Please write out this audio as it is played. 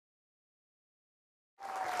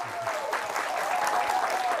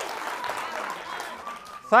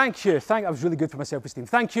Thank you. That was really good for my self-esteem.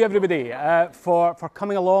 Thank you, everybody, for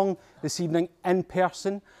coming along this evening in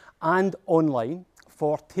person and online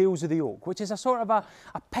for Tales of the Oak, which is a sort of a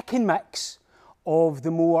pick and mix of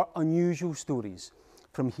the more unusual stories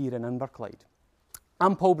from here in Inverclyde.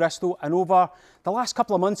 I'm Paul Bristow, and over the last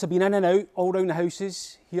couple of months I've been in and out all around the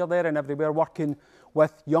houses, here, there and everywhere, working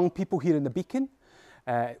with young people here in the Beacon,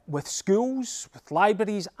 with schools, with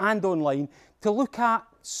libraries and online, to look at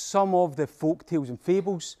some of the folk tales and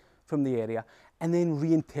fables from the area and then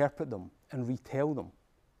reinterpret them and retell them.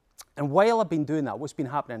 And while I've been doing that, what's been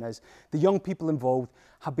happening is the young people involved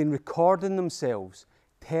have been recording themselves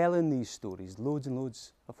telling these stories. Loads and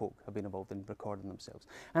loads of folk have been involved in recording themselves.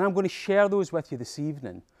 And I'm going to share those with you this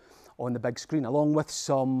evening on the big screen, along with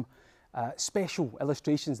some special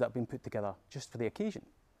illustrations that have been put together just for the occasion.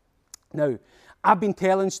 Now, I've been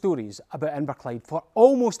telling stories about Inverclyde for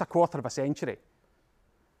almost a quarter of a century.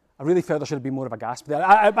 I really felt there should have been more of a gasp there.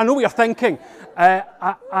 I know what you're thinking.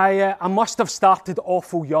 I must have started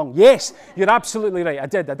awful young. Yes, you're absolutely right. I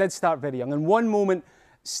did start very young. And one moment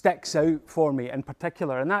sticks out for me in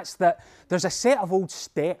particular, and that's that there's a set of old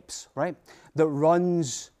steps, right, that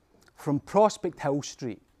runs from Prospect Hill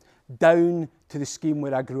Street down to the scheme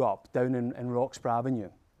where I grew up, down in Roxburgh Avenue.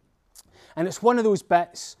 And it's one of those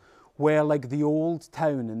bits where, like the old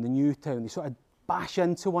town and the new town, they sort of bash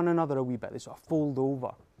into one another a wee bit, they sort of fold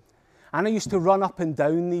over. And I used to run up and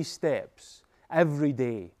down these steps every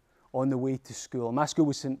day on the way to school. My school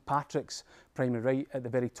was St Patrick's Primary, right at the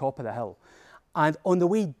very top of the hill. And on the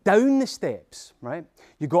way down the steps, right,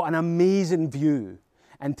 you got an amazing view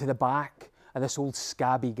into the back of this old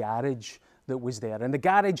scabby garage that was there. And the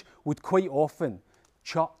garage would quite often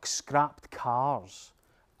chuck scrapped cars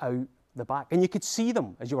out the back. And you could see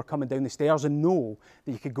them as you were coming down the stairs and know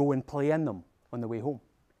that you could go and play in them on the way home.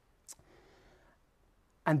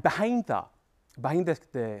 And behind that, behind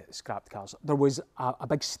the scrapped cars, there was a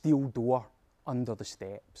big steel door under the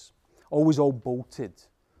steps, always all bolted,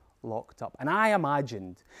 locked up. And I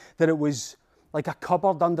imagined that it was like a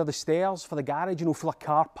cupboard under the stairs for the garage, you know, full of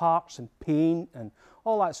car parts and paint and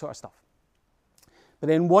all that sort of stuff. But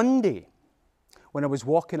then one day, when I was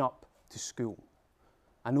walking up to school,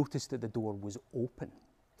 I noticed that the door was open.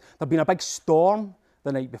 There'd been a big storm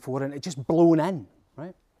the night before and it just blown in,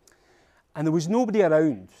 right? And there was nobody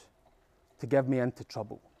around to give me into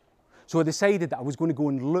trouble. So I decided that I was going to go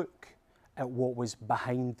and look at what was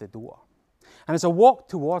behind the door. And as I walked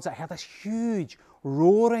towards it, I heard this huge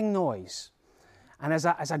roaring noise. And as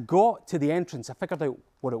I got to the entrance, I figured out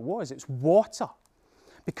what it was. It's water.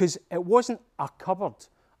 Because it wasn't a cupboard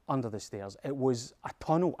under the stairs. It was a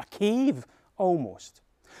tunnel, a cave almost.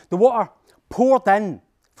 The water poured in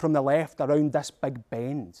from the left around this big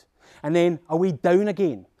bend. And then away down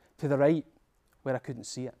again to the right where I couldn't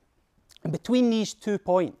see it. And between these 2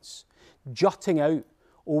 points, jutting out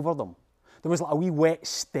over them, there was like a wee wet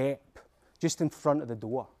step just in front of the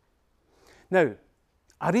door. Now,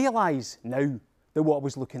 I realise now that what I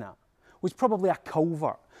was looking at was probably a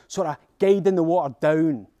culvert, sort of guiding the water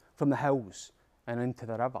down from the hills and into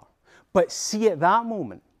the river. But see, at that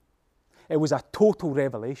moment, it was a total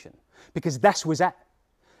revelation, because this was it.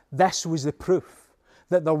 This was the proof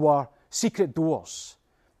that there were secret doors,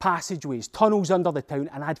 passageways, tunnels under the town,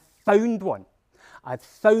 and I'd found one. I'd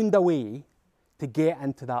found a way to get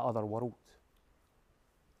into that other world.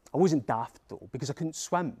 I wasn't daft though, because I couldn't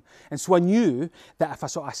swim. And so I knew that if I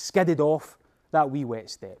sort of skidded off that wee wet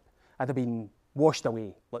step, I'd have been washed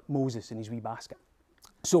away like Moses in his wee basket.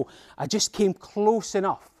 So I just came close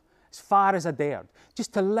enough, as far as I dared,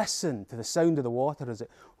 just to listen to the sound of the water as it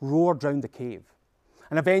roared round the cave.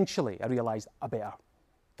 And eventually I realised I better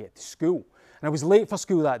get to school. And I was late for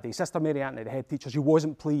school that day. Sister Mary Anthony, the head teacher, she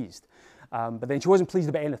wasn't pleased. But then she wasn't pleased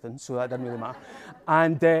about anything, so that didn't really matter.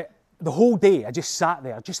 And the whole day I just sat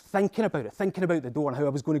there, just thinking about it, thinking about the door and how I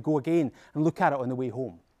was going to go again and look at it on the way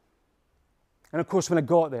home. And of course, when I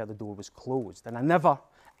got there, the door was closed, and I never,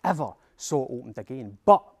 ever saw it opened again.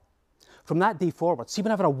 But from that day forward, see,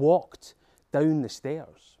 whenever I walked down the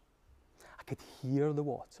stairs, I could hear the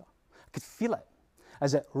water. I could feel it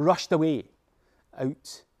as it rushed away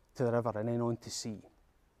out to the river and then on to sea.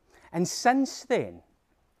 And since then,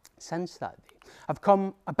 since that day, I've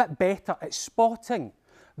come a bit better at spotting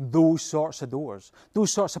those sorts of doors,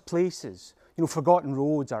 those sorts of places, you know, forgotten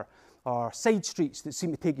roads or side streets that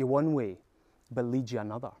seem to take you one way but lead you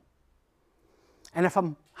another. And if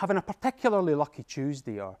I'm having a particularly lucky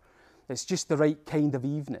Tuesday, or it's just the right kind of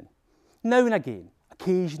evening, now and again,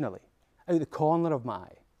 occasionally, out the corner of my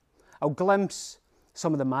eye, I'll glimpse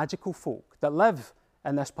some of the magical folk that live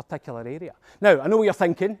in this particular area. Now, I know what you're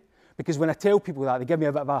thinking, because when I tell people that, they give me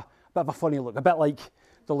a bit of a funny look, a bit like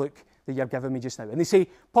the look that you're giving me just now. And they say,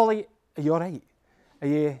 Polly, are you all right? Are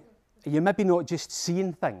you maybe not just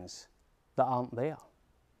seeing things that aren't there?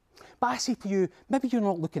 But I say to you, maybe you're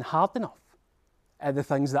not looking hard enough at the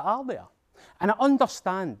things that are there. And I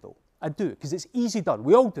understand, though, I do, because it's easy done.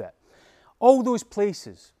 We all do it. All those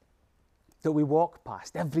places that we walk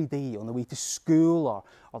past every day on the way to school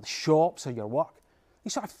or the shops or your work, they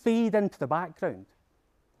sort of fade into the background.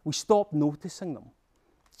 We stop noticing them.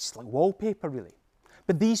 It's like wallpaper, really.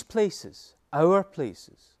 But these places, our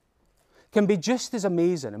places, can be just as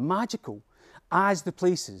amazing and magical as the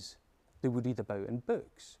places that we read about in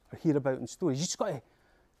books or hear about in stories. You just got to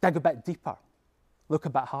dig a bit deeper, look a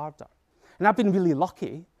bit harder. And I've been really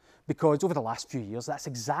lucky because over the last few years, that's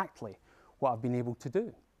exactly what I've been able to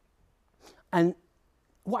do. And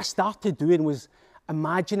what I started doing was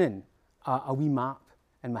imagining a wee map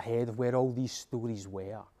in my head of where all these stories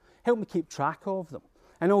were. Help me keep track of them.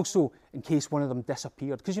 And also, in case one of them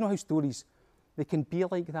disappeared, because you know how stories, they can be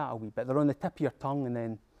like that a wee bit. They're on the tip of your tongue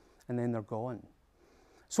and then they're gone.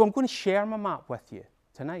 So I'm going to share my map with you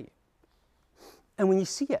tonight. And when you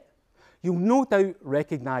see it, you'll no doubt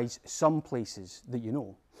recognise some places that you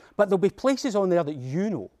know. But there'll be places on there that you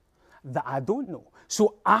know that I don't know.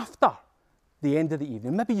 So after the end of the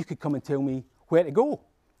evening, maybe you could come and tell me where to go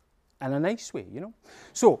in a nice way, you know.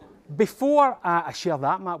 So before I share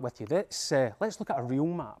that map with you, let's look at a real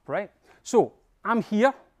map, right? So I'm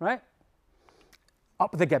here, right,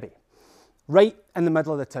 up the Gibby, right in the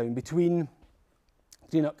middle of the town between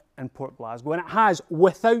Greenock and Port Glasgow, and it has,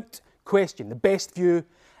 without question, the best view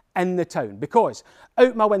in the town, because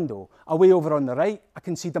out my window, away over on the right, I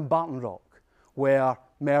can see Dumbarton Rock, where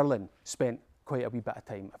Merlin spent quite a wee bit of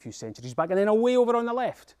time a few centuries back. And then away over on the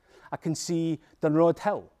left, I can see Dunrod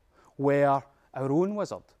Hill, where our own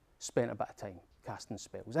wizard spent a bit of time casting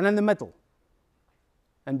spells. And in the middle,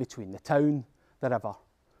 in between, the town, the river,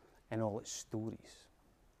 and all its stories.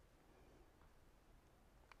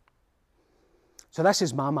 So this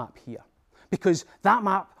is my map here. Because that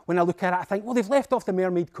map, when I look at it, I think, well, they've left off the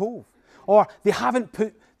Mermaid Cove. Or they haven't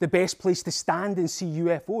put the best place to stand and see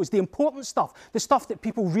UFOs, the important stuff, the stuff that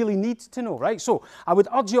people really need to know, right? So I would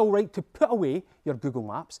urge you all right to put away your Google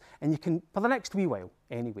Maps, and you can, for the next wee while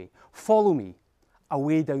anyway, follow me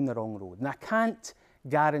away down the wrong road. And I can't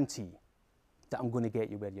guarantee that I'm going to get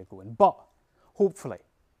you where you're going, but hopefully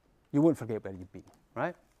you won't forget where you've been,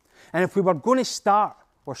 right? And if we were going to start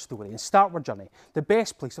our story and start our journey, the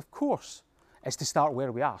best place, of course, is to start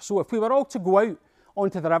where we are. So if we were all to go out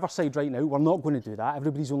onto the riverside right now, we're not going to do that.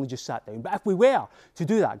 Everybody's only just sat down. But if we were to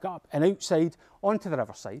do that, go up and outside onto the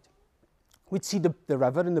riverside, we'd see the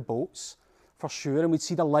river and the boats for sure, and we'd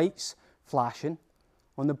see the lights flashing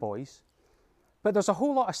on the buoys. But there's a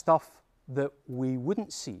whole lot of stuff that we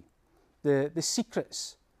wouldn't see, the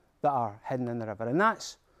secrets that are hidden in the river. And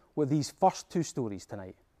that's what these first two stories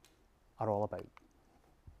tonight are all about.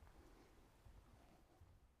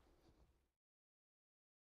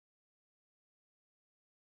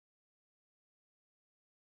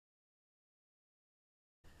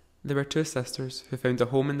 There were two sisters who found a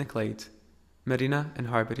home in the Clyde, Marina and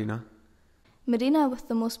Harberina. Marina, with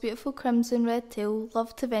the most beautiful crimson red tail,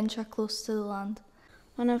 loved to venture close to the land.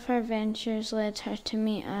 One of her ventures led her to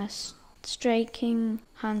meet a striking,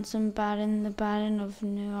 handsome baron, the Baron of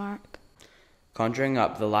Newark. Conjuring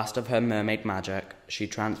up the last of her mermaid magic, she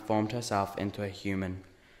transformed herself into a human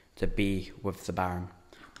to be with the Baron,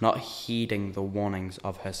 not heeding the warnings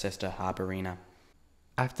of her sister Harberina.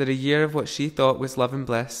 After a year of what she thought was love and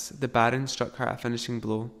bliss, the Baron struck her a finishing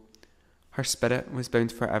blow. Her spirit was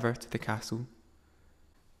bound forever to the castle.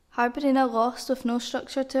 Harberina, lost with no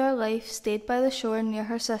structure to her life, stayed by the shore near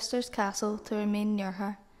her sister's castle to remain near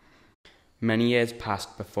her. Many years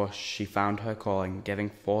passed before she found her calling, giving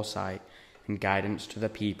foresight and guidance to the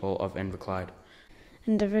people of Inverclyde.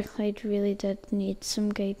 And Inverclyde really did need some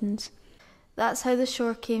guidance. That's how the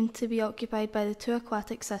shore came to be occupied by the two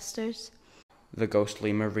aquatic sisters. The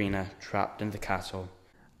ghostly Marina trapped in the castle,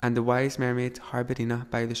 and the wise mermaid Harberina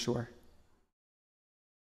by the shore.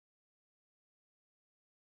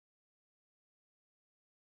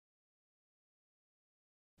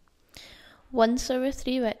 Once there were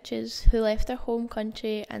three witches who left their home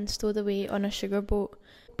country and stowed away on a sugar boat.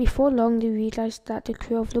 Before long they realised that the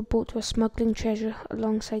crew of the boat was smuggling treasure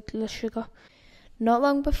alongside the sugar. Not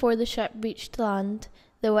long before the ship reached land,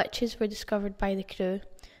 the witches were discovered by the crew,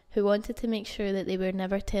 who wanted to make sure that they would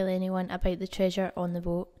never tell anyone about the treasure on the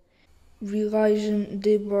boat. Realising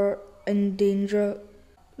they were in danger,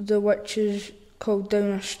 the witches called down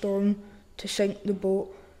a storm to sink the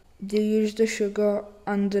boat. They used the sugar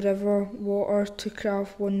and the river water to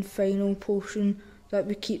craft one final potion that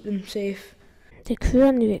would keep them safe. The crew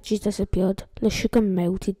and the witches disappeared. The sugar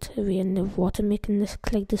melted away in the water, making this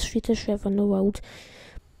Clyde the sweetest river in the world.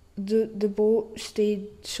 The boat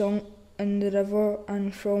stayed sunk in the river,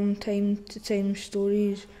 and from time to time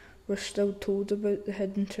stories were still told about the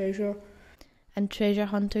hidden treasure. And treasure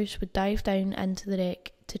hunters would dive down into the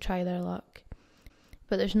wreck to try their luck.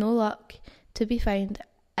 But there's no luck to be found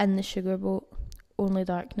in the sugar boat, only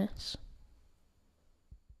darkness.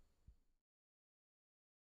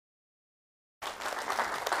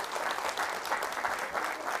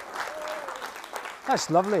 That's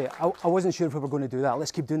lovely. I wasn't sure if we were going to do that.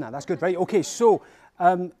 Let's keep doing that. That's good. Right, okay, so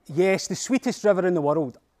yes, the sweetest river in the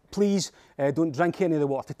world. Please don't drink any of the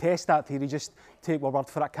water to test that theory. Just take my word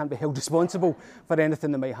for it. Can't be held responsible for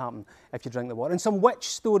anything that might happen if you drink the water. And some witch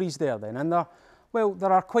stories there then. And there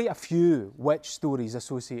are quite a few witch stories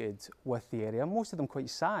associated with the area. Most of them quite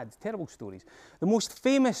sad, terrible stories. The most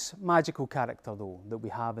famous magical character, though, that we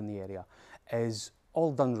have in the area is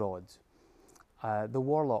Aldenrod, the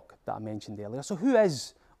warlock that I mentioned earlier. So who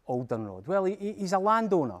is Aldenrod? Well, he's a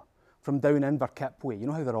landowner from down Inverkip way. You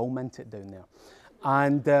know how they're all minted down there.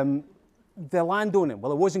 And the landowning,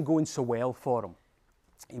 well, it wasn't going so well for him.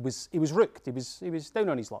 He was rooked. He was down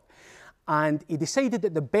on his luck. And he decided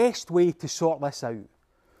that the best way to sort this out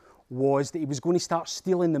was that he was going to start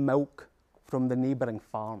stealing the milk from the neighbouring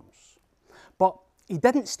farms. But he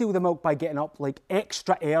didn't steal the milk by getting up like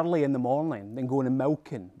extra early in the morning and going and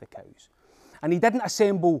milking the cows. And he didn't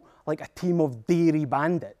assemble like a team of dairy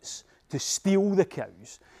bandits to steal the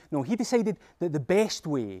cows. No, he decided that the best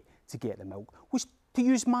way to get the milk was to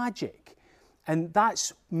use magic. And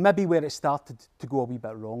that's maybe where it started to go a wee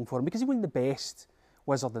bit wrong for him, because he wasn't the best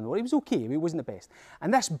wizard in the world. He was okay, but he wasn't the best.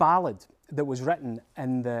 And this ballad that was written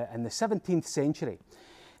in the 17th century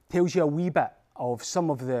tells you a wee bit of some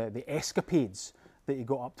of the escapades that he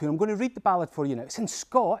got up to. And I'm going to read the ballad for you now. It's in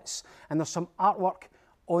Scots, and there's some artwork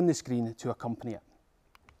on the screen to accompany it.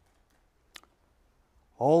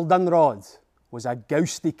 Aldenrod was a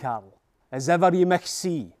gousty carl, as ever ye might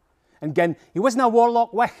see. And gin he wasna a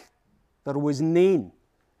warlock wich, there was nane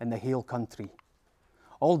in the hale country.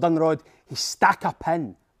 Aldenrod, he stack a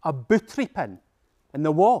pin, a boutry pin, in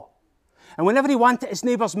the wall. And whenever he wanted his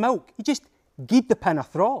neighbour's milk, he just gied the pin a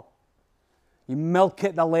thraw. He milk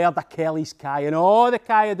it the laird of Kelly's kye and all the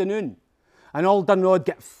kye of the noon. And Aldenrod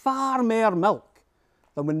get far mair milk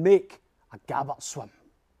than would make a gabbert swim.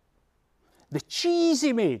 The cheese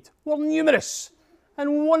he made were numerous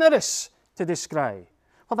and wondrous to descry,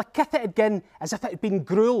 for the kit it had gin as if it had been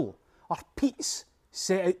gruel or peats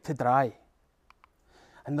set out to dry.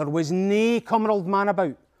 And there was nae cummerald man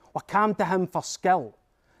about what came to him for skill,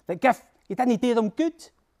 that gif he didn't do them good,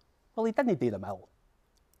 well, he didn't do them ill.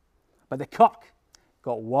 But the kirk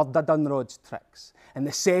got word of Dunrod's tricks, and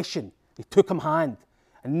the session they took him hand,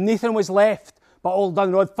 and naething was left but old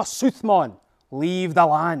Dunrod, forsooth, mon, leave the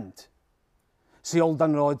land. So old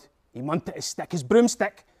Dunrod, he munted his stick, his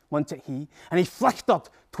broomstick, munted he, and he flichtered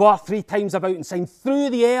 2 or 3 times about and syne through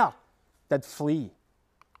the air did flee.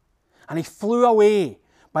 And he flew away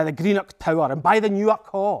by the Greenock Tower and by the Newark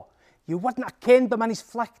Haw. You wouldn't have kenned him in his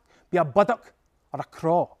flicht be a buddock or a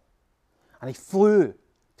craw. And he flew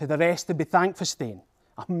to the rest to be thankfastane.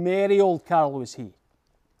 A merry old carl was he.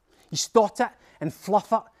 He stot it and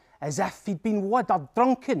fluff it as if he'd been wud or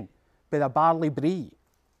drunken by the barley bree.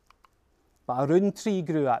 But a round tree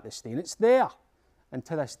grew at the stane. It's there, and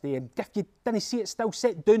to this day, and if you didn't see it still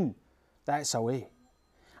set down, that's away.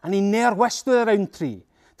 And he ne'er wist to the round tree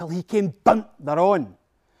till he came dunt thereon.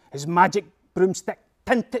 His magic broomstick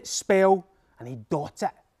tint its spell, and he dot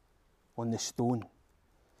it on the stone.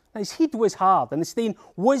 Now his head was hard, and the stane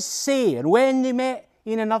was sae, and when they met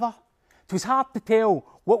in another, 'twas hard to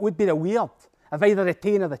tell what would be the weird of either the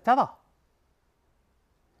tane or the t'other.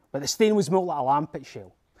 But the stane was more like a lampet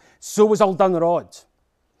shell. So was old Dunrod.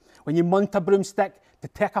 When you munt a broomstick to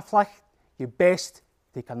take a flicht, you best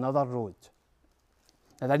take another road.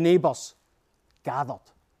 Now the neighbours gathered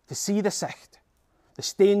to see the sicht. The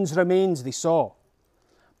stane's remains they saw.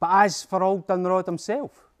 But as for old Dunrod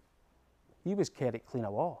himself, he was carried clean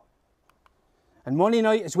awa. And mony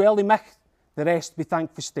night as well they micht, the rest be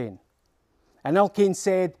thankful stane. And Ilkane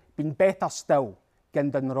said, been better still,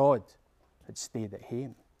 gin Dunrod had stayed at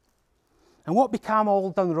hame. And what became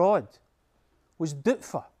old Dunrod was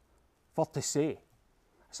doubtful for to say.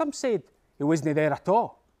 Some said he wasn't there at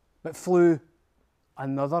all, but flew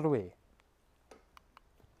another way.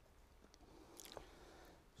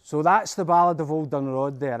 So that's the ballad of old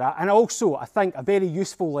Dunrod there. And also, I think, a very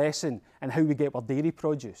useful lesson in how we get our dairy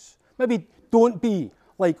produce. Maybe don't be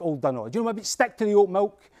like old Dunrod. You know, maybe stick to the oat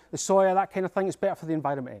milk, the soya, that kind of thing. It's better for the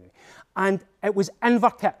environment anyway. And it was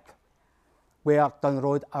Inverkip where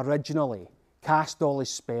Dunrod originally cast all his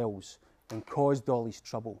spells and caused all his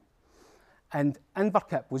trouble. And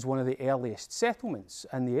Inverkip was one of the earliest settlements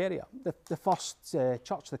in the area. The first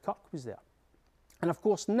church, the kirk, was there. And of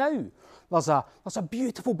course now there's a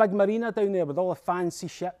beautiful big marina down there with all the fancy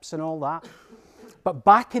ships and all that. But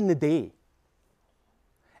back in the day,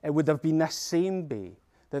 it would have been this same bay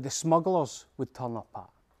that the smugglers would turn up at,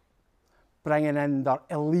 bringing in their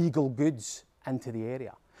illegal goods into the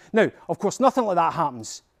area. Now, of course, nothing like that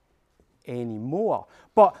happens anymore.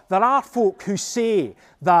 But there are folk who say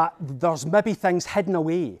that there's maybe things hidden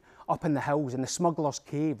away up in the hills in the smugglers'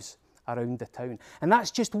 caves around the town. And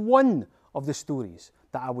that's just one of the stories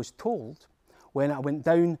that I was told when I went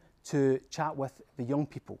down to chat with the young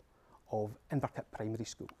people of Inverkip Primary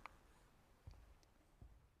School.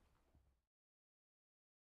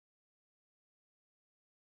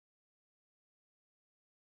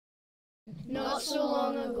 Not so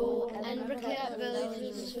long ago, Inverkip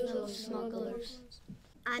village was full of smugglers.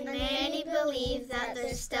 And many believe that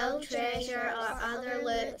there's still treasure or other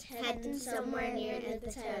loot hidden somewhere near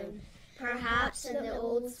the town, perhaps in the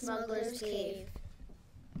old smuggler's cave.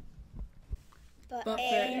 But for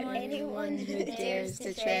anyone who dares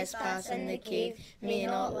to trespass in the cave may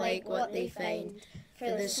not like what they find,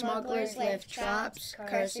 for the smugglers left traps,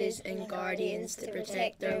 curses and guardians to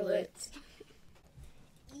protect their loot.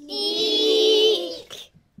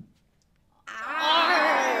 Eek!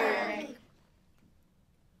 Arg!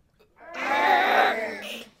 Arg!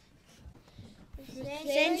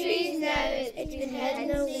 Centuries now it's been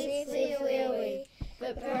hidden safely away,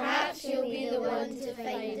 but perhaps you'll be the one to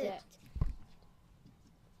find it.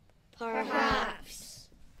 Perhaps.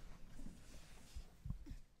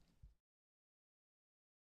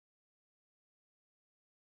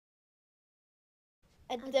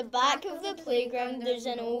 At the back of the playground there's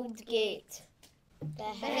an old gate.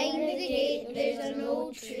 Behind the gate there's an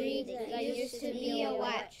old tree that used to be a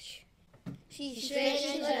witch. She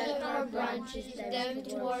stretches out her branches down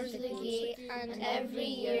towards the gate, and every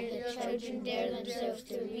year the children dare themselves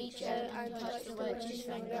to reach out and touch the witch's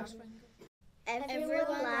finger.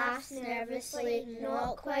 Everyone laughs nervously,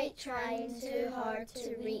 not quite trying too hard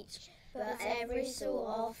to reach, but every so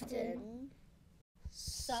often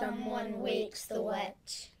someone wakes the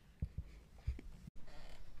witch.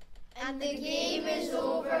 And the game is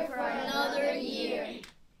over for another year.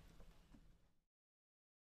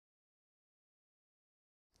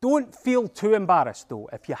 Don't feel too embarrassed though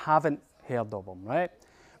if you haven't heard of him, right?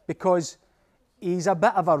 Because he's a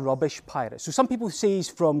bit of a rubbish pirate. So some people say he's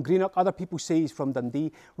from Greenock, other people say he's from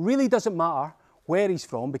Dundee. Really doesn't matter where he's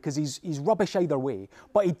from because he's rubbish either way.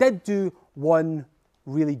 But he did do one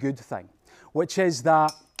really good thing, which is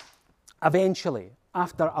that eventually,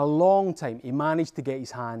 after a long time, he managed to get his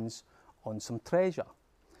hands on some treasure.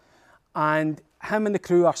 And him and the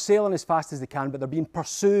crew are sailing as fast as they can, but they're being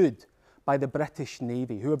pursued by the British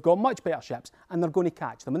Navy, who have got much better ships, and they're going to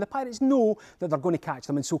catch them. And the pirates know that they're going to catch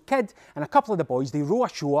them. And so Kid and a couple of the boys, they row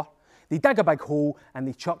ashore, they dig a big hole, and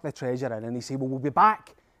they chuck the treasure in, and they say, well, we'll be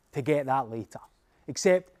back to get that later.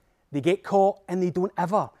 Except they get caught, and they don't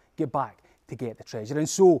ever get back to get the treasure. And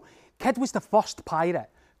so Kid was the first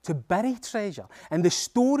pirate to bury treasure, and the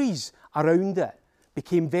stories around it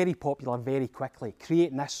became very popular very quickly,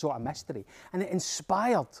 creating this sort of mystery. And it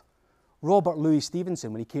inspired Robert Louis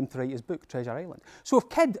Stevenson when he came to write his book, Treasure Island. So if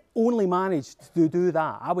Kid only managed to do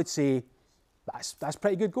that, I would say that's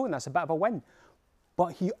pretty good going, that's a bit of a win.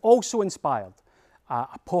 But he also inspired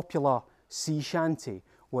a popular sea shanty,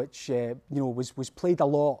 which was played a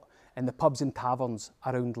lot in the pubs and taverns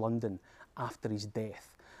around London after his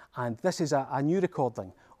death. And this is a new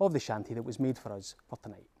recording of the shanty that was made for us for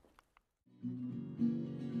tonight.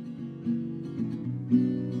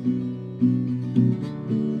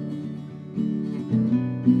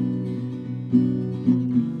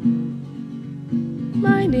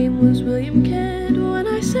 My name was William Kidd when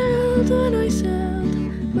I sailed.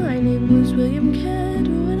 My name was William Kidd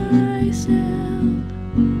when I sailed.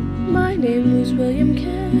 My name was William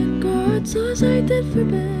Kidd, God says I did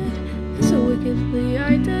forbid, and so wickedly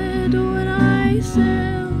I did when I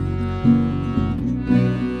sailed.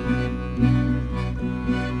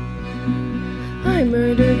 I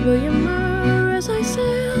murdered William Murr as I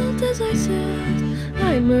sailed,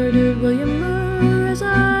 I murdered William Murr as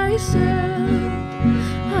I sailed.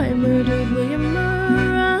 I murdered William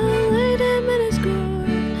Murr, I laid him in his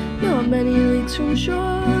gourd, not many leagues from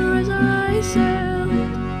shore as I sailed.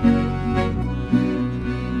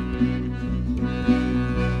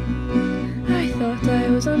 I thought I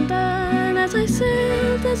was undone as I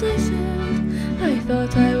sailed, I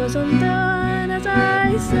thought I was undone as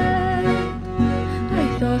I sailed.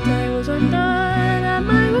 I thought I was undone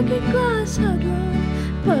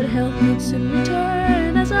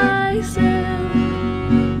I sailed.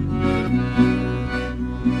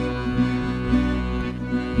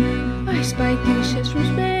 I spied these ships from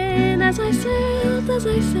Spain as I sailed, as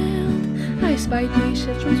I sailed. I spied these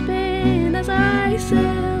ships from Spain as I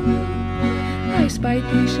sailed. I spied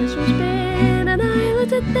these ships from Spain, and I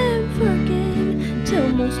looked at them for gain, till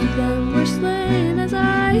most of them were slain as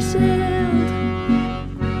I sailed.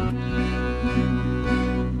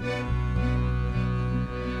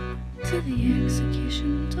 To the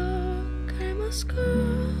execution dock I must go,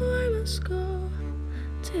 I must go.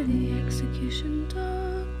 To the execution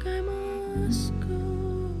dock I must go.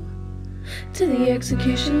 To the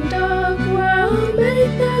execution dock, while many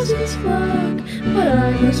thousands flock, but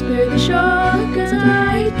I must bear the shock as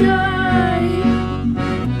I die.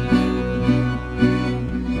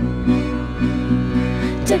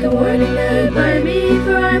 Take a warning now by me,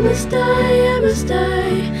 for I must die, I must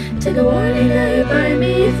die. Take a warning now by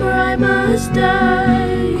me, for I must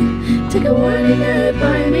die. Take a warning now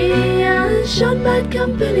by me, and shun bad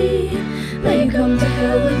company. Let you come to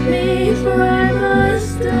hell with me, for I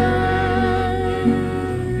must die.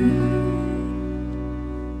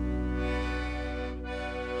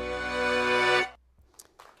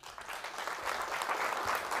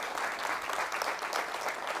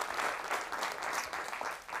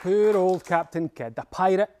 Poor old Captain Kidd, a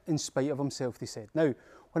pirate in spite of himself, they said. Now,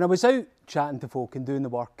 when I was out chatting to folk and doing the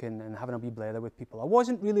work and having a wee blether with people, I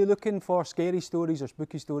wasn't really looking for scary stories or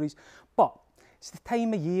spooky stories, but it's the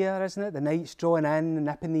time of year, isn't it? The night's drawing in,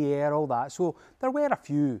 nip in the air, all that. So there were a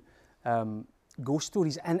few ghost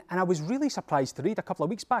stories, and I was really surprised to read a couple of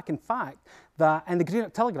weeks back, in fact, that in the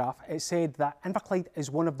Greenock Telegraph, it said that Inverclyde is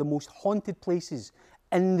one of the most haunted places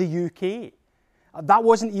in the UK. That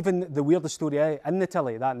wasn't even the weirdest story in the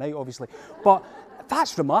telly that night, obviously. But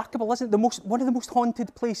that's remarkable, isn't it? One of the most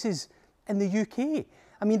haunted places in the UK.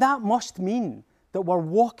 I mean, that must mean that we're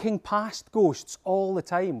walking past ghosts all the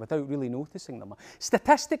time without really noticing them.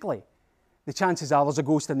 Statistically, the chances are there's a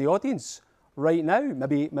ghost in the audience right now,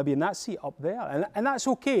 maybe in that seat up there. And that's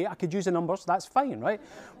okay, I could use the numbers, that's fine, right?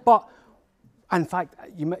 But in fact,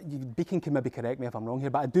 Beacon can maybe correct me if I'm wrong here,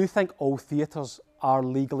 but I do think all theatres are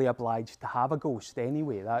legally obliged to have a ghost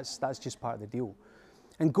anyway. That's just part of the deal.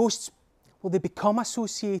 And ghosts, well, they become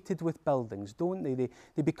associated with buildings, don't they?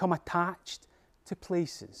 They become attached to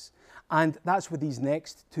places. And that's what these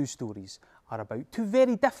next two stories are about. Two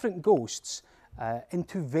very different ghosts in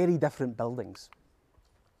two very different buildings.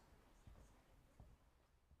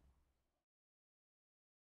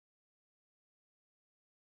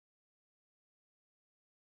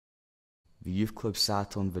 The youth club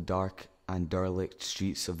sat on the dark and derelict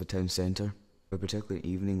streets of the town centre. The particular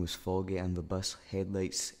evening was foggy, and the bus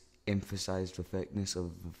headlights emphasised the thickness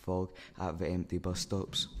of the fog at the empty bus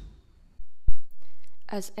stops.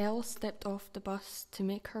 As Elle stepped off the bus to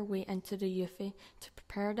make her way into the euthy to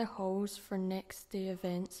prepare the halls for next day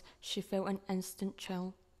events, she felt an instant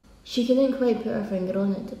chill. She couldn't quite put her finger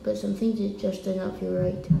on it, but something just did not feel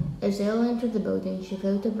right. As Elle entered the building, she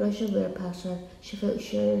felt a brush of air pass her. She felt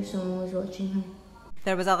sure someone was watching her.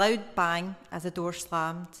 There was a loud bang as the door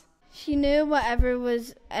slammed. She knew whatever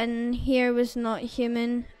was in here was not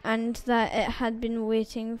human, and that it had been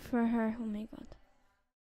waiting for her. Oh my God.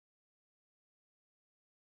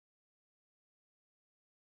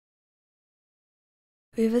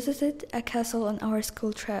 We visited a castle on our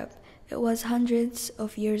school trip. It was hundreds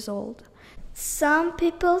of years old. Some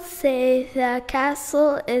people say the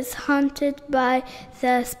castle is haunted by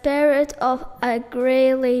the spirit of a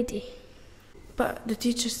grey lady. But the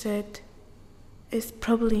teacher said it's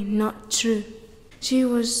probably not true. She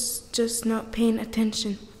was just not paying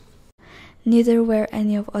attention. Neither were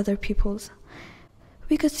any of other people's.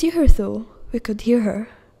 We could see her though, we could hear her.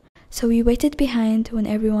 So we waited behind when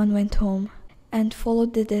everyone went home and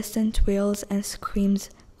followed the distant wails and screams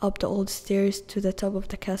up the old stairs to the top of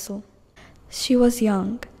the castle. She was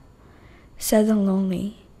young, sad and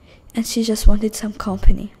lonely, and she just wanted some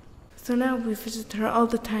company. So now we visit her all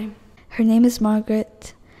the time. Her name is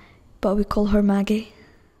Margaret, but we call her Maggie.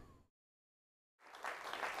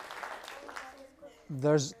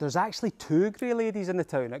 There's actually two grey ladies in the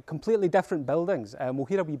town at completely different buildings. We'll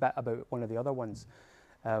hear a wee bit about one of the other ones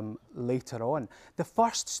later on. The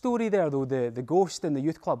first story there, though, the ghost in the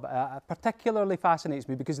youth club, particularly fascinates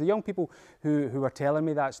me because the young people who were telling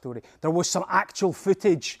me that story, there was some actual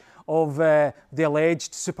footage of the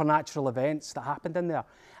alleged supernatural events that happened in there.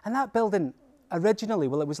 And that building, originally,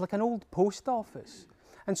 well, it was like an old post office.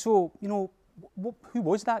 And so, you know, who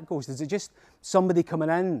was that ghost? Is it just somebody coming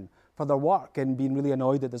in for their work and being really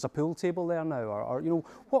annoyed that there's a pool table there now? Or you know,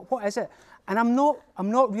 what is it? And I'm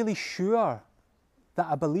not really sure that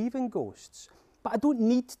I believe in ghosts, but I don't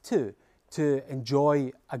need to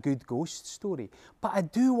enjoy a good ghost story. But I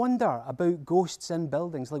do wonder about ghosts in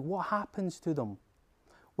buildings. Like, what happens to them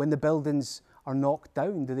when the buildings are knocked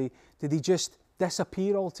down? Do they just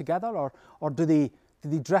disappear altogether, or do they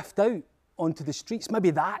drift out onto the streets?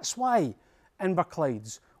 Maybe that's why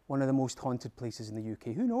Inverclyde's one of the most haunted places in the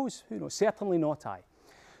UK. Who knows? Who knows? Certainly not I.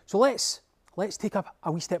 So let's take a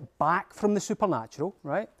wee step back from the supernatural,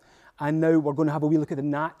 right? And now we're going to have a wee look at the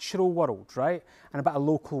natural world, right? And a bit of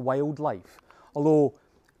local wildlife. Although,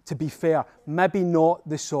 to be fair, maybe not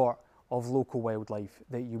the sort of local wildlife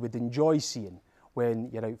that you would enjoy seeing when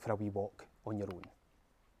you're out for a wee walk on your own.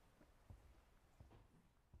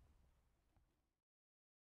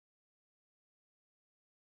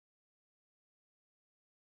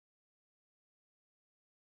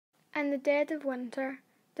 In the dead of winter,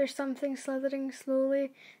 there's something slithering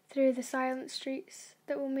slowly through the silent streets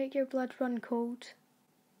that will make your blood run cold.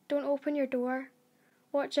 Don't open your door,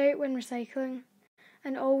 watch out when recycling,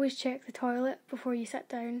 and always check the toilet before you sit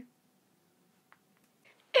down.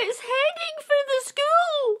 It's heading for the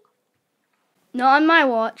school! Not on my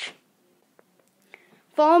watch.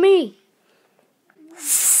 Follow me.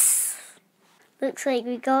 Looks like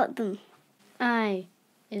we got them. Aye,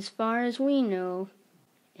 as far as we know.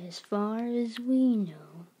 As far as we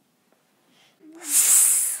know.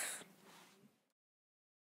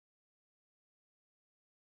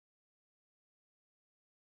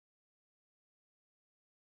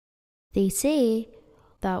 They say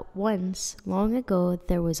that once, long ago,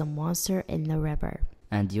 there was a monster in the river.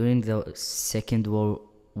 And during the Second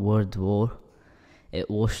World War, it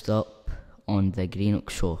washed up on the Greenock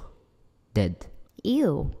shore, dead.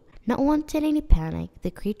 Ew. Not wanting any panic,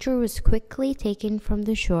 the creature was quickly taken from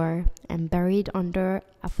the shore and buried under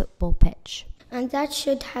a football pitch. And that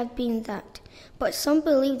should have been that. But some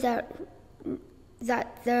believe that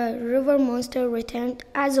the river monster returned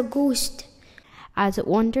as a ghost. As it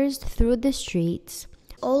wanders through the streets,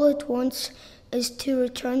 all it wants is to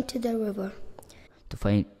return to the river. To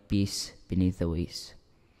find peace beneath the waves.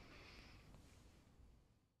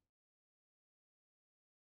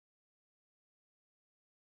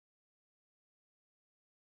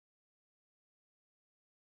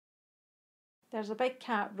 There's a big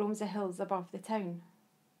cat roams the hills above the town.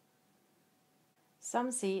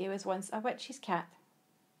 Some say it was once a witch's cat,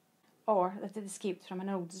 or that it escaped from an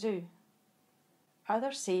old zoo.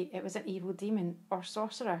 Others say it was an evil demon or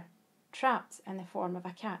sorcerer, trapped in the form of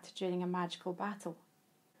a cat during a magical battle.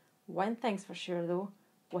 One thing's for sure though,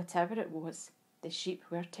 whatever it was, the sheep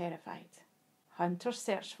were terrified. Hunters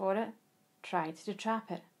searched for it, tried to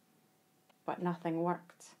trap it, but nothing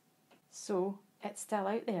worked. So it's still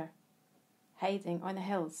out there, hiding on the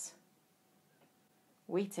hills,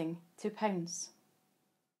 waiting to pounce.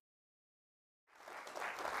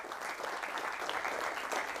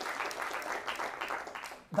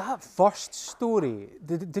 That first story,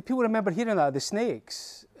 do people remember hearing that, the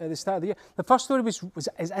snakes at the start of the year? The first story was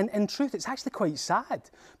in truth, it's actually quite sad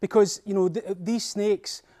because, you know, these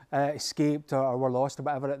snakes escaped or were lost or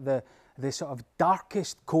whatever at the sort of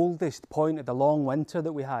darkest, coldest point of the long winter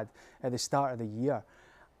that we had at the start of the year.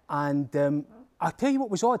 And I'll tell you what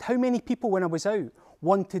was odd, how many people when I was out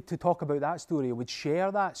wanted to talk about that story or would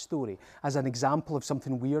share that story as an example of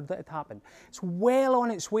something weird that had happened. It's well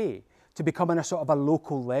on its way to becoming a sort of a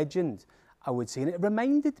local legend, I would say. And it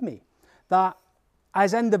reminded me that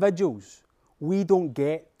as individuals, we don't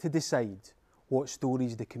get to decide what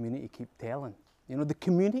stories the community keep telling. You know, the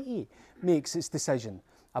community makes its decision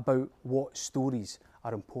about what stories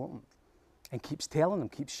are important and keeps telling them,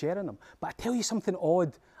 keeps sharing them. But I tell you something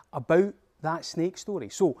odd about that snake story.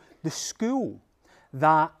 So the school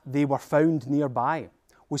that they were found nearby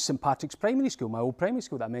was St Patrick's Primary School, my old primary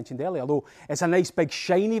school that I mentioned earlier, although it's a nice big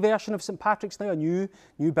shiny version of St Patrick's now, a new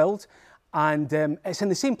build, and it's in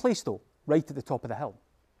the same place though, right at the top of the hill.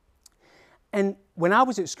 And when I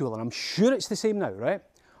was at school, and I'm sure it's the same now, right,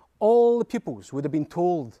 all the pupils would have been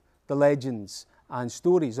told the legends and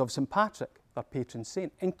stories of St Patrick, their patron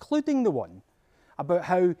saint, including the one about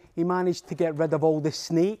how he managed to get rid of all the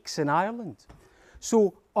snakes in Ireland.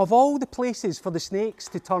 So of all the places for the snakes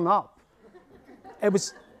to turn up, it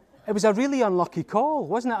was a really unlucky call,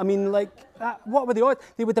 wasn't it? I mean, like, what were the odds?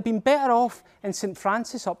 They would have been better off in St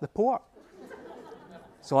Francis up the port.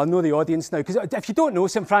 So I know the audience now, because if you don't know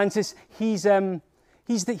St Francis, he's the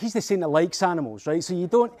saint that likes animals, right? So you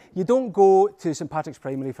don't go to St Patrick's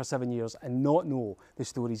Primary for 7 years and not know the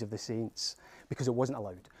stories of the saints, because it wasn't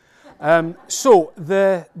allowed. So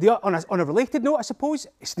on a related note, I suppose,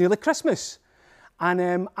 it's nearly Christmas.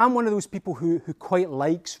 And I'm one of those people who quite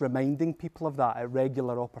likes reminding people of that at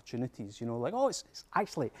regular opportunities, you know, like, oh, it's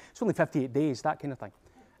only 58 days, that kind of thing.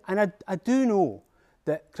 And I do know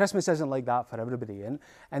that Christmas isn't like that for everybody,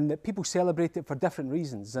 and that people celebrate it for different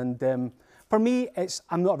reasons. And for me,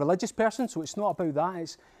 I'm not a religious person, so it's not about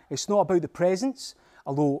that. It's not about the presents,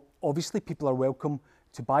 although obviously people are welcome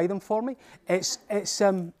to buy them for me. It's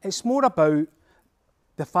more about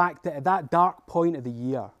the fact that at that dark point of the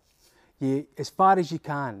year, as far as you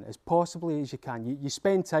can, as possibly as you can, you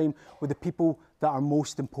spend time with the people that are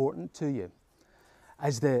most important to you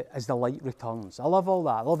as the light returns. I love all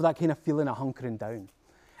that. I love that kind of feeling of hunkering down.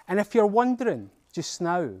 And if you're wondering just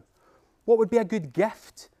now, what would be a good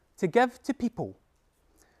gift to give to people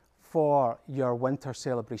for your winter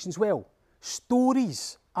celebrations? Well,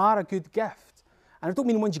 stories are a good gift. And I don't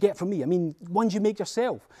mean ones you get from me. I mean ones you make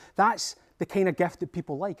yourself. That's the kind of gift that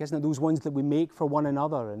people like, isn't it? Those ones that we make for one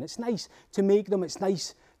another. And it's nice to make them. It's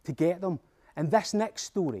nice to get them. And this next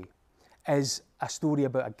story is a story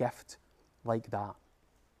about a gift like that.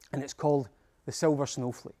 And it's called The Silver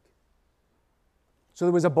Snowflake. So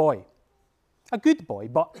there was a boy, a good boy,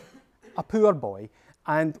 but a poor boy.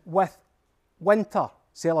 And with winter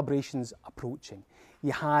celebrations approaching, he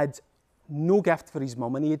had no gift for his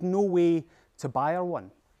mum and he had no way to buy her one.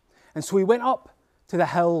 And so he went up to the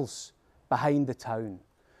hills behind the town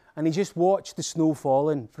and he just watched the snow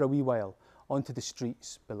falling for a wee while onto the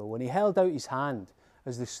streets below, and he held out his hand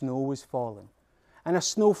as the snow was falling, and a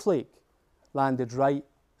snowflake landed right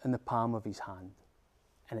in the palm of his hand,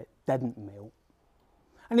 and it didn't melt.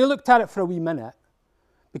 And he looked at it for a wee minute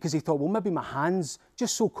because he thought, well, maybe my hand's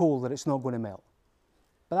just so cold that it's not going to melt.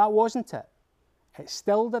 But that wasn't it. It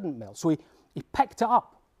still didn't melt. So he picked it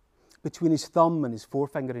up between his thumb and his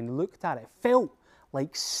forefinger and he looked at it. It felt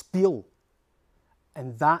like steel.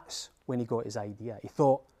 And that's when he got his idea. He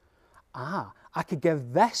thought, I could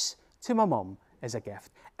give this to my mum as a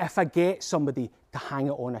gift if I get somebody to hang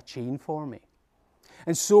it on a chain for me.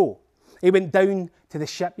 And so he went down to the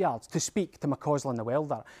shipyard to speak to McCausland the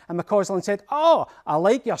welder. And McCausland said, oh, I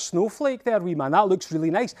like your snowflake there, wee man. That looks really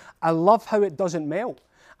nice. I love how it doesn't melt.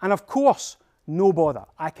 And of course, no bother.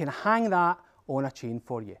 I can hang that on a chain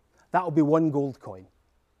for you. That'll be 1 gold coin.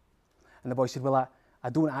 And the boy said, well, I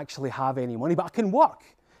don't actually have any money, but I can work.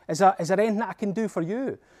 Is there anything that I can do for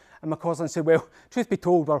you? And McCausland said, well, truth be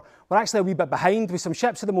told, we're actually a wee bit behind with some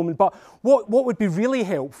ships at the moment, but what would be really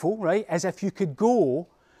helpful, right, is if you could go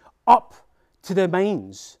up to the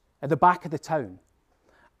mines at the back of the town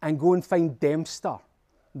and go and find Dempster,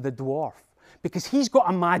 the dwarf, because he's got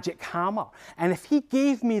a magic hammer. And if he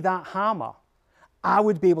gave me that hammer, I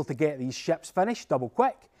would be able to get these ships finished double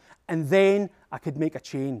quick, and then I could make a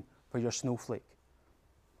chain for your snowflake.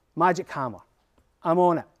 Magic hammer. I'm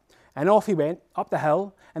on it. And off he went, up the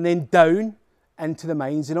hill, and then down into the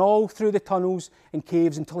mines, and all through the tunnels and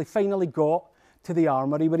caves until he finally got to the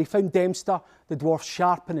armoury, where he found Dempster, the dwarf,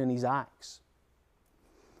 sharpening his axe.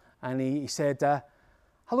 And he said,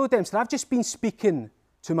 hello, Dempster, I've just been speaking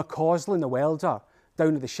to McCausland, the welder,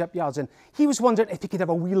 down at the shipyards, and he was wondering if he could have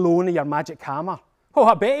a wee loan of your magic hammer. Oh,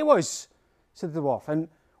 I bet he was, said the dwarf. And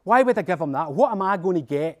why would I give him that? What am I going to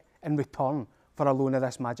get in return for a loan of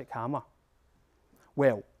this magic hammer?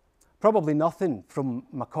 Well, probably nothing from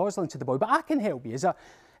McCausland, said the boy, but I can help you. Is there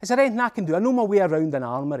anything I can do? I know my way around an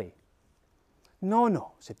armoury.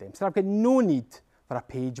 No, said Dempster, I've got no need for a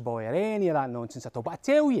page boy or any of that nonsense at all. But I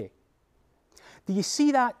tell you, do you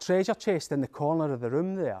see that treasure chest in the corner of the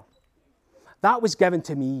room there? That was given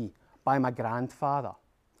to me by my grandfather.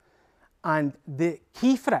 And the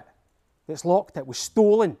key for it, that's locked it, was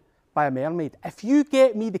stolen by a mermaid. If you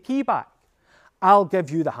get me the key back, I'll give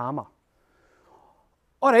you the hammer.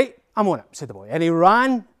 All right, I'm on it, said the boy. And he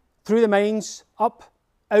ran through the mines, up,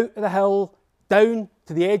 out of the hill, down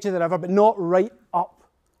to the edge of the river, but not right up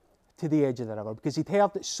to the edge of the river, because he'd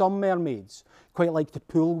heard that some mermaids quite like to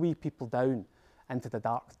pull wee people down into the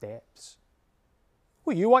dark depths.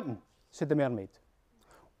 What are you wanting? Said the mermaid.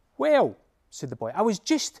 Well, said the boy, I was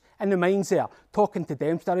just in the mines there talking to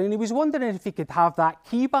Dempster, and he was wondering if he could have that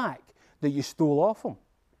key back that you stole off him.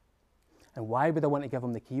 And why would I want to give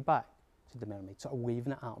him the key back? Said the mermaid, sort of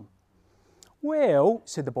waving it at him. Well,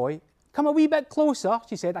 said the boy, come a wee bit closer,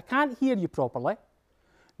 she said. I can't hear you properly.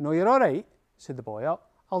 No, you're all right, said the boy.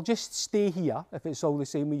 I'll just stay here if it's all the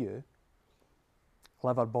same with you.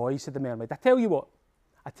 Clever boy, said the mermaid. I tell you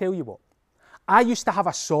what. I used to have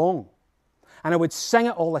a song, and I would sing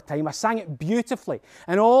it all the time. I sang it beautifully,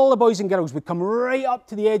 and all the boys and girls would come right up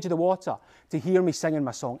to the edge of the water to hear me singing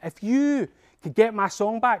my song. If you could get my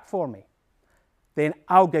song back for me, then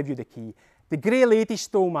I'll give you the key. the Grey Lady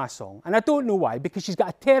stole my song, and I don't know why, because she's got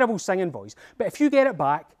a terrible singing voice, but if you get it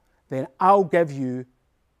back, then I'll give you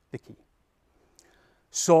the key.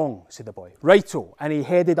 Song, said the boy. Righto. And he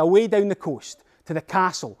headed away down the coast to the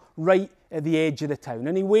castle right at the edge of the town,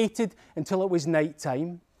 and he waited until it was night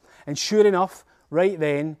time, and sure enough, right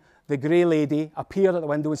then, the Grey Lady appeared at the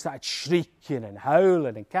window and started shrieking and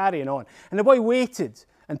howling and carrying on. And the boy waited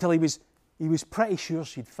until he was pretty sure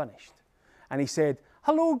she'd finished. And he said,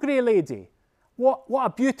 "Hello, Grey Lady. What a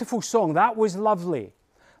beautiful song. That was lovely.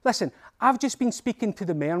 Listen, I've just been speaking to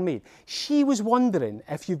the mermaid. She was wondering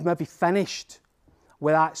if you've maybe finished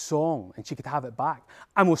with that song and she could have it back."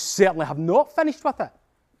 "I most certainly have not finished with it,"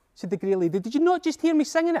 said the Grey Lady. "Did you not just hear me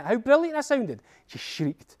singing it? How brilliant I sounded." She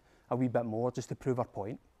shrieked a wee bit more just to prove her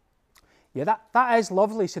point. "Yeah, that is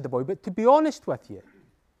lovely," said the boy, "but to be honest with you,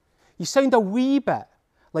 you sound a wee bit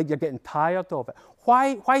like you're getting tired of it.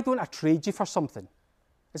 Why don't I trade you for something?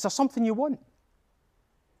 Is there something you want?"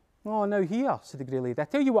 "Oh, now here," said the Grey Lady, "I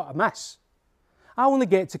tell you what I miss. I only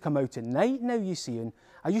get to come out at night now, you see, and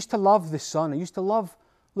I used to love the sun. I used to love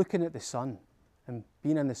looking at the sun and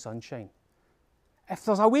being in the sunshine. If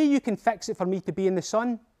there's a way you can fix it for me to be in the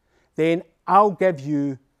sun, then I'll give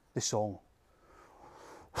you the song."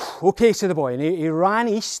 "Okay," said the boy, and he ran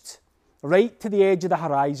east, right to the edge of the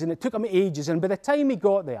horizon. It took him ages, and by the time he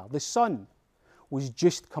got there, the sun was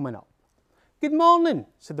just coming up. "Good morning,"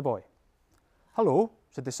 said the boy. "Hello,"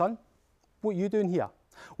 said the sun. "What are you doing here?"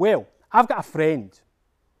 "Well, I've got a friend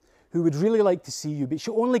who would really like to see you, but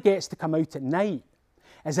she only gets to come out at night.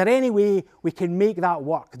 Is there any way we can make that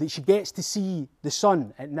work, that she gets to see the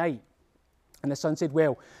sun at night?" And the sun said,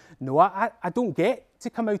 "Well, no, I don't get to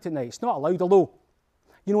come out at night. It's not allowed, although,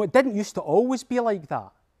 you know, it didn't used to always be like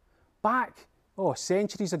that. Back,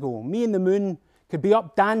 centuries ago, me and the moon could be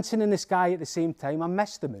up dancing in the sky at the same time. I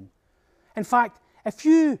miss the moon. In fact, if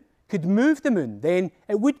you could move the moon, then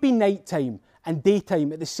it would be night time and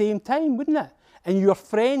daytime at the same time, wouldn't it? And your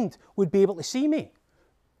friend would be able to see me."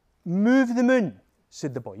 "Move the moon,"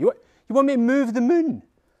 said the boy. You want me to move the moon?"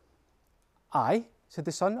 "Aye," said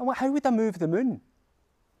the sun. "How would I move the moon?"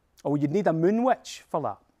 "Oh, you'd need a moon witch for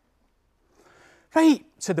that." "Right,"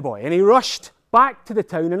 said the boy, and he rushed back to the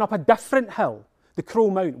town and up a different hill, the Crow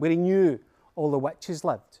Mount, where he knew all the witches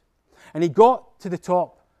lived. And he got to the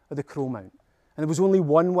top of the Crow Mount, and there was only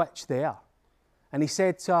one witch there. And he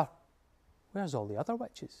said to her, "Where's all the other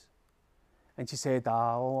witches?" And she said,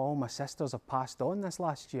 "All my sisters have passed on this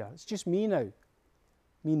last year. It's just me now,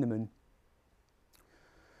 me and the moon."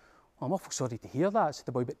 "Oh, I'm awful sorry to hear that," said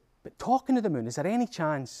the boy, but talking to the moon, is there any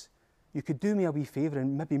chance you could do me a wee favour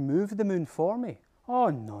and maybe move the moon for me?" "Oh,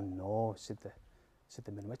 no," said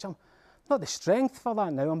the moon witch. "I'm not the strength for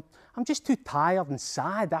that now. I'm just too tired and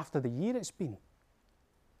sad after the year it's been."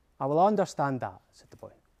 "I will understand that," said the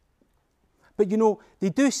boy. "But you know, they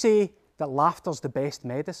do say that laughter's the best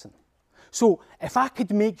medicine. So if I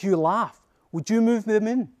could make you laugh, would you move the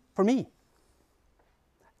moon for me?"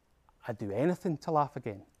 "I'd do anything to laugh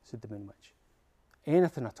again," said the moon witch.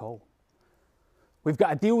 "Anything at all." "We've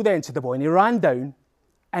got a deal then," said the boy, and he ran down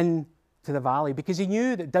into the valley because he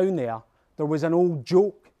knew that down there was an old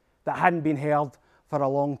joke that hadn't been heard for a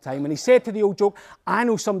long time. And he said to the old joke, "I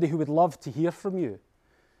know somebody who would love to hear from you."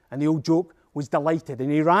 And the old joke was delighted,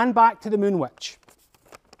 and he ran back to the moon witch.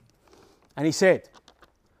 And he said,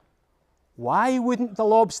 "Why wouldn't the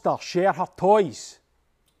lobster share her toys?"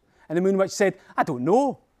 And the moon witch said, "I don't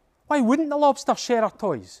know. Why wouldn't the lobster share her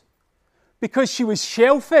toys?" "Because she was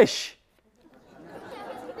shellfish."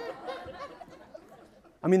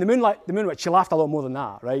 I mean, the moon witch, she laughed a lot more than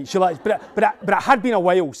that, right? But it had been a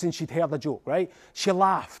while since she'd heard the joke, right? She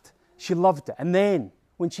laughed. She loved it. And then,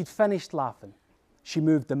 when she'd finished laughing, she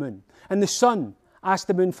moved the moon. And the sun asked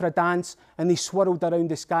the moon for a dance, and they swirled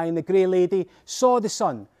around the sky, and the Grey Lady saw the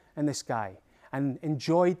sun in the sky and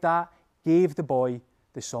enjoyed that, gave the boy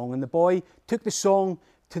the song. And the boy took the song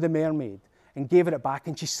to the mermaid and gave her it back,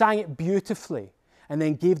 and she sang it beautifully and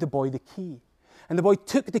then gave the boy the key. And the boy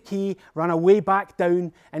took the key, ran away back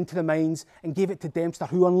down into the mines and gave it to Dempster,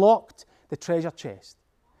 who unlocked the treasure chest.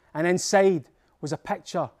 And inside was a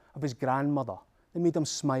picture of his grandmother that made him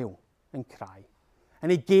smile and cry.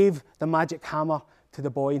 And he gave the magic hammer to the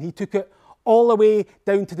boy, and he took it all the way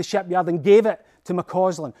down to the shipyard and gave it to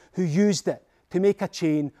McCausland, who used it to make a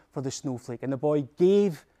chain for the snowflake. And the boy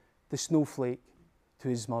gave the snowflake to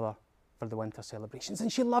his mother for the winter celebrations,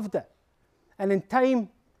 and she loved it. And in time,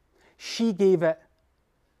 she gave it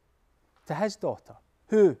to his daughter,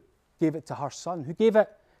 who gave it to her son, who gave it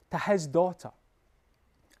to his daughter.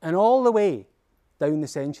 And all the way down the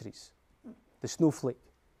centuries, the snowflake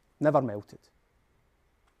never melted.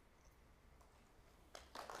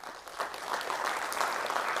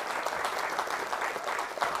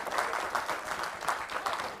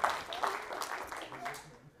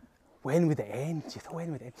 when would it end? You thought,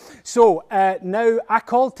 when would it end? So now I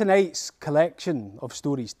called tonight's collection of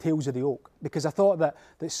stories Tales of the Oak, because I thought that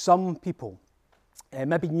some people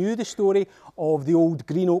maybe knew the story of the old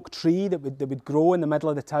green oak tree that would grow in the middle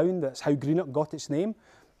of the town. That's how Greenock got its name.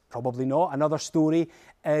 Probably not. Another story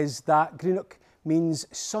is that Greenock means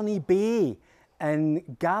sunny bay in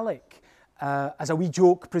Gaelic, as a wee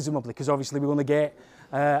joke, presumably, because obviously we only get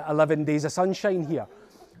 11 days of sunshine here.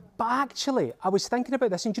 But actually, I was thinking about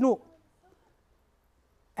this, and you know,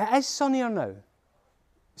 it is sunnier now.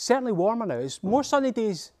 Certainly warmer now. It's more sunny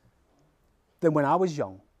days than when I was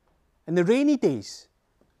young. And the rainy days,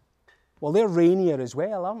 well, they're rainier as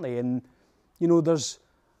well, aren't they? And, you know, there's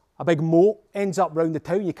a big moat ends up round the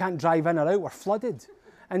town. You can't drive in or out. We're flooded.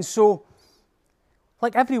 And so,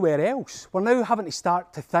 like everywhere else, we're now having to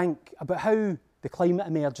start to think about how the climate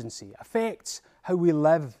emergency affects how we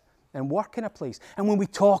live and work in a place. And when we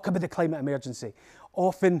talk about the climate emergency,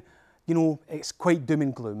 often, you know, it's quite doom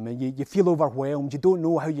and gloom. And you feel overwhelmed. You don't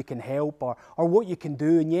know how you can help or what you can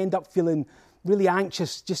do. And you end up feeling really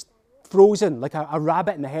anxious, just frozen, like a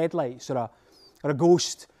rabbit in the headlights or a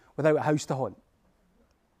ghost without a house to haunt.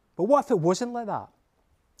 But what if it wasn't like that?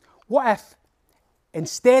 What if,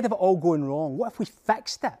 instead of it all going wrong, what if we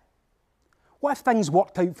fixed it? What if things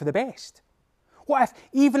worked out for the best? What if,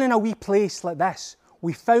 even in a wee place like this,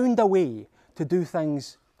 we found a way to do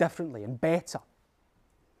things differently and better?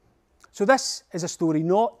 So this is a story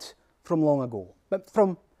not from long ago, but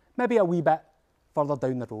from maybe a wee bit further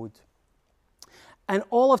down the road. And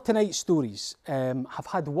all of tonight's stories have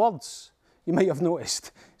had words, you might have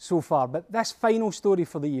noticed so far, but this final story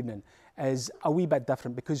for the evening is a wee bit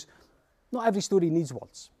different because not every story needs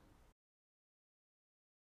words.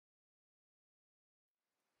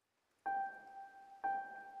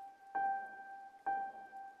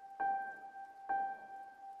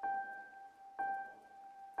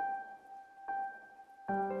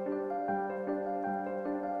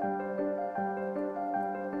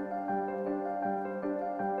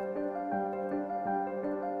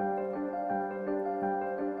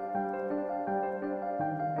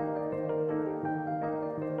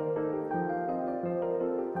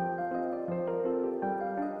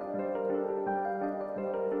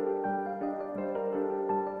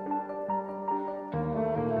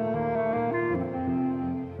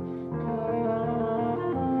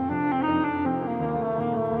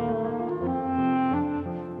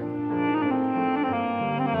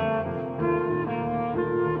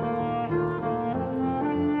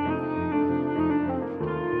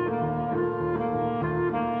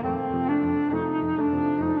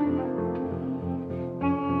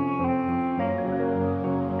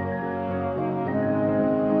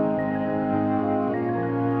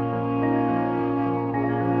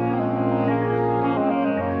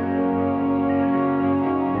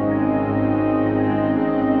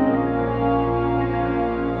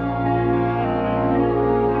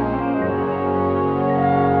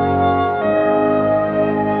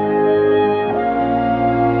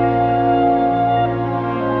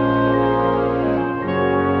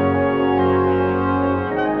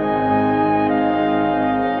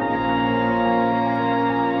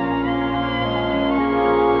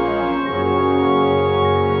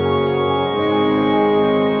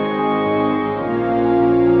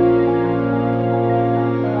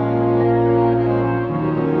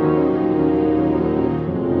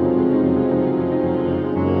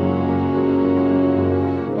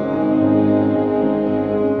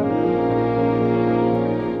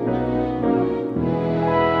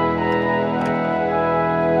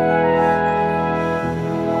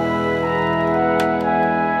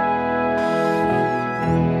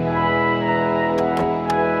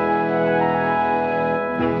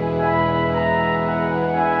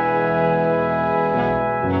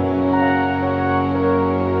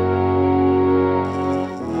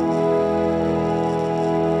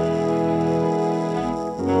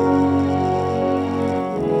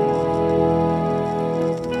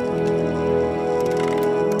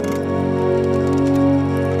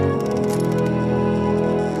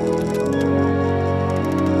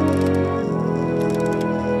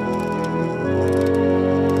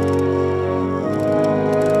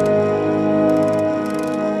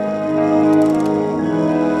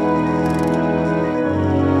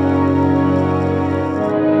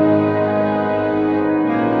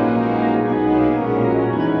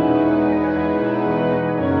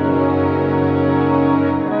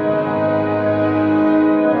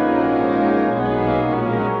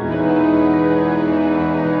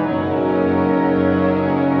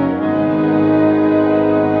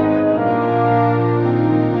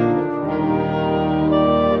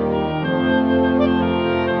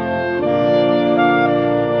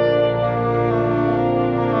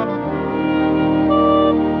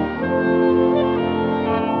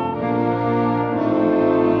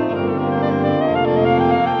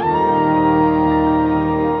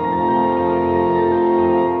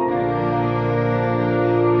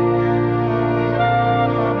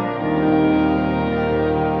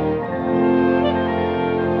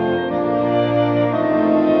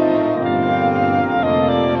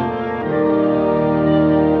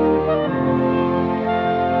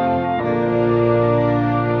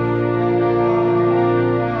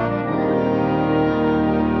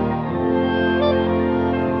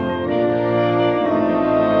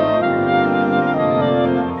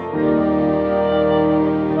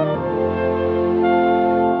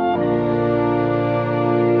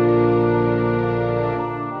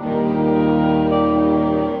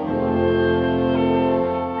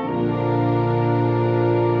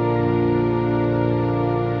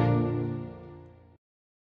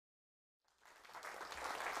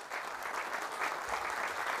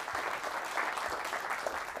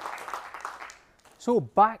 So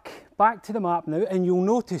back to the map now, and you'll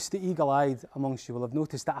notice, the eagle-eyed amongst you will have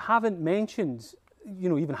noticed that I haven't mentioned, you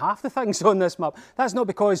know, even half the things on this map. That's not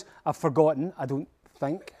because I've forgotten, I don't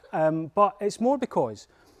think, but it's more because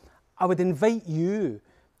I would invite you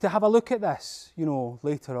to have a look at this, you know,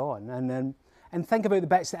 later on, and think about the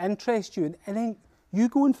bits that interest you, and then you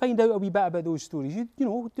go and find out a wee bit about those stories. You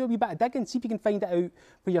know, do a wee bit of digging, see if you can find it out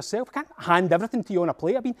for yourself. I can't hand everything to you on a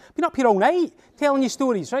plate. I've been up here all night telling you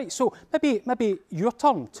stories, right? So maybe your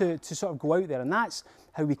turn to sort of go out there, and that's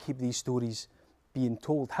how we keep these stories being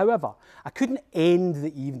told. However, I couldn't end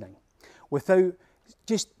the evening without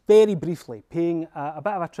just very briefly paying a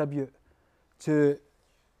bit of a tribute to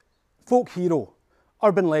folk hero,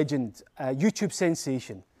 urban legend, YouTube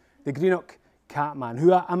sensation, the Greenock Catman,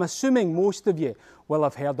 who I'm assuming most of you will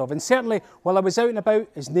have heard of. And certainly while I was out and about,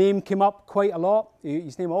 his name came up quite a lot.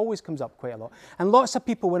 His name always comes up quite a lot. And lots of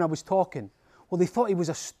people, when I was talking, well, they thought he was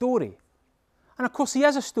a story. And of course he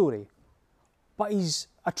is a story, but he's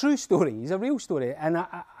a true story. He's a real story. And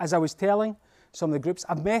as I was telling some of the groups,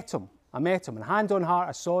 I met him, and hand on heart,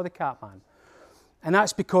 I saw the Catman. And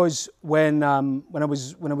that's because when I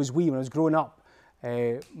was growing up,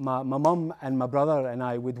 my mum and my brother and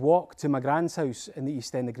I would walk to my grand's house in the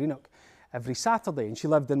East End of Greenock every Saturday, and she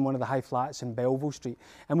lived in one of the high flats in Belleville Street.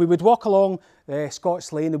 And we would walk along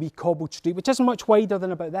Scots Lane, a wee cobbled street, which isn't much wider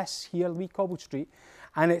than about this here, the wee cobbled street,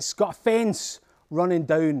 and it's got a fence running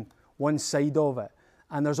down one side of it,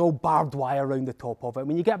 and there's all barbed wire around the top of it.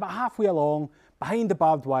 When you get about halfway along, behind the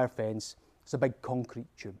barbed wire fence, there's a big concrete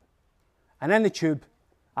tube. And in the tube,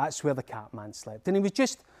 that's where the Catman slept. And he was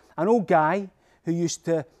just an old guy who used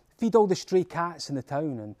to feed all the stray cats in the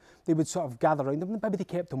town, and they would sort of gather around him. Maybe they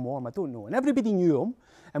kept him warm, I don't know. And everybody knew him,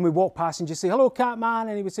 and we'd walk past and just say, "Hello, Catman,"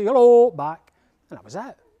 and he would say, "Hello," back. And that was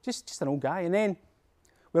it, just an old guy. And then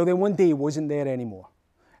one day he wasn't there anymore.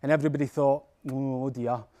 And everybody thought, "Oh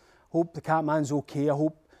dear, hope the Catman's okay, I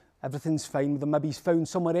hope everything's fine with him, maybe he's found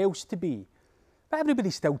somewhere else to be." But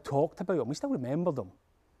everybody still talked about him, we still remembered him.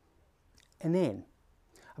 And then,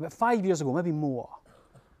 about 5 years ago, maybe more,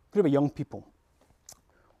 a group of young people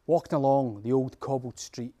walking along the old cobbled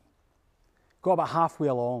street, got about halfway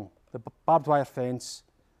along the barbed wire fence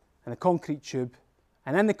and the concrete tube,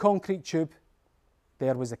 and in the concrete tube,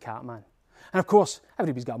 there was the Catman. And of course,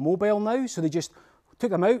 everybody's got a mobile now, so they just took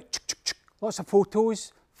them out, lots of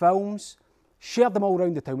photos, films, shared them all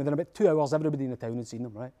around the town. Within about 2 hours, everybody in the town had seen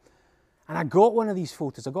them, right? And I got one of these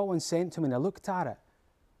photos, I got one sent to me, and I looked at it,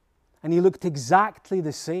 and he looked exactly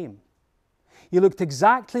the same. He looked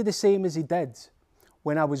exactly the same as he did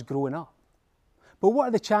when I was growing up. But what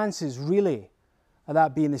are the chances, really, of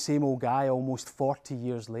that being the same old guy almost 40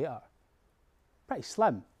 years later? Pretty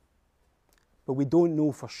slim. But we don't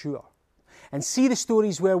know for sure. And see the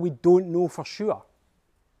stories where we don't know for sure.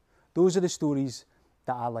 Those are the stories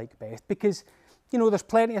that I like best. Because, you know, there's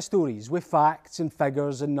plenty of stories with facts and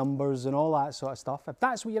figures and numbers and all that sort of stuff, if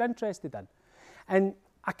that's what you're interested in. And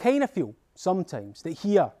I kind of feel sometimes that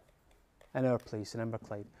here in our place in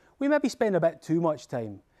Inverclyde, we maybe spend a bit too much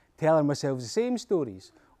time telling ourselves the same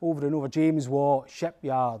stories over and over. James Watt,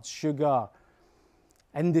 shipyards, sugar,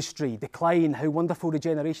 industry, decline, how wonderful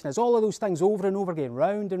regeneration is. All of those things over and over again,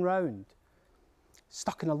 round and round,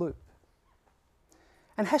 stuck in a loop.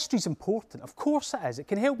 And history's important. Of course it is. It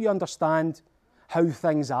can help you understand how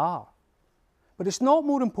things are. But it's not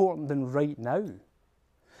more important than right now.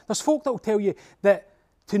 There's folk that will tell you that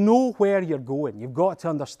to know where you're going, you've got to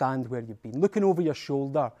understand where you've been. Looking over your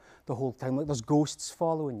shoulder the whole time, like there's ghosts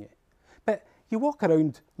following you. But you walk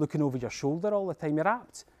around looking over your shoulder all the time, you're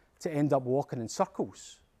apt to end up walking in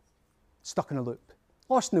circles, stuck in a loop,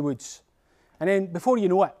 lost in the woods. And then before you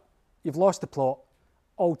know it, you've lost the plot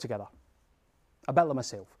altogether. A bit like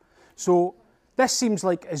myself. So this seems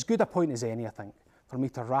like as good a point as any, I think, for me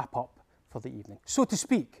to wrap up for the evening, so to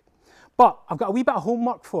speak. But I've got a wee bit of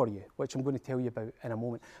homework for you, which I'm going to tell you about in a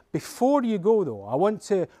moment. Before you go, though, I want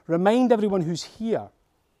to remind everyone who's here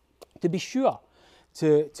to be sure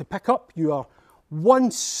to pick up your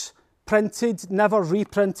once printed, never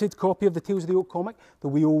reprinted copy of the Tales of the Oak comic that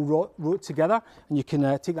we all wrote together, and you can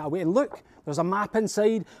take that away. And look, there's a map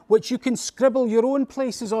inside which you can scribble your own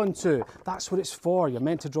places onto. That's what it's for. You're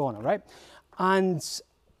meant to draw on it, right? And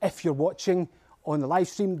if you're watching on the live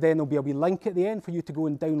stream, then there'll be a wee link at the end for you to go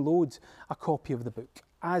and download a copy of the book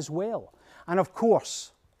as well. And of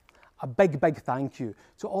course, a big thank you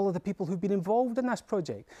to all of the people who've been involved in this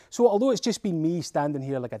project. So although it's just been me standing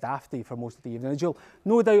here like a dafty for most of the evening, as you'll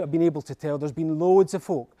no doubt have been able to tell, there's been loads of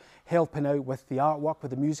folk helping out with the artwork, with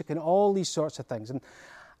the music and all these sorts of things. And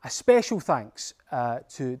A special thanks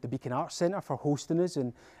to the Beacon Arts Centre for hosting us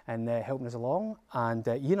and helping us along, and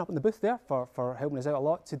Ian up in the booth there for helping us out a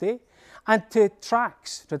lot today, and to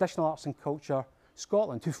Tracks, Traditional Arts and Culture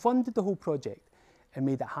Scotland, who funded the whole project and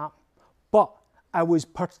made it happen. But I was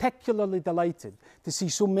particularly delighted to see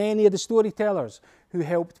so many of the storytellers who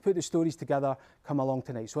helped put the stories together come along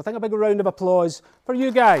tonight. So I think a big round of applause for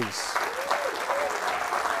you guys.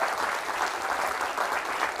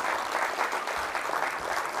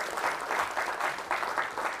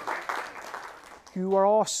 You are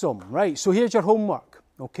awesome. Right, so here's your homework,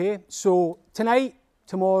 okay? So tonight,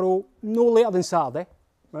 tomorrow, no later than Saturday,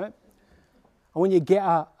 right? I want you to get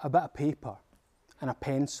a bit of paper and a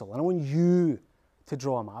pencil, and I want you to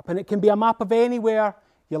draw a map. And it can be a map of anywhere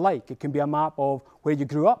you like. It can be a map of where you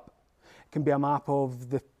grew up. It can be a map of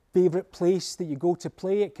the favourite place that you go to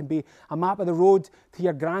play. It can be a map of the road to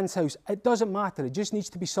your grand's house. It doesn't matter. It just needs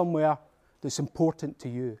to be somewhere that's important to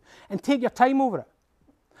you. And take your time over it.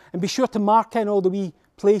 And be sure to mark in all the wee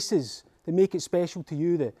places that make it special to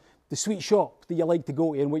you, the sweet shop that you like to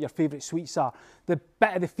go to and what your favourite sweets are, the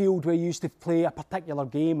bit of the field where you used to play a particular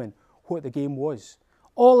game and what the game was.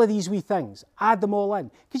 All of these wee things, add them all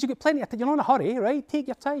in, because you've got plenty of time. You're not in a hurry, right? Take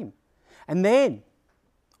your time. And then,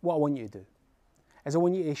 what I want you to do is I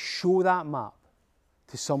want you to show that map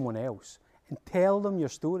to someone else and tell them your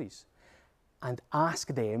stories and ask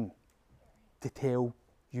them to tell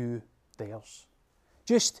you theirs.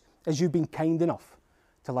 Just as you've been kind enough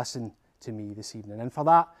to listen to me this evening. And for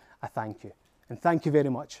that, I thank you. And thank you very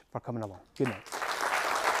much for coming along. Good night.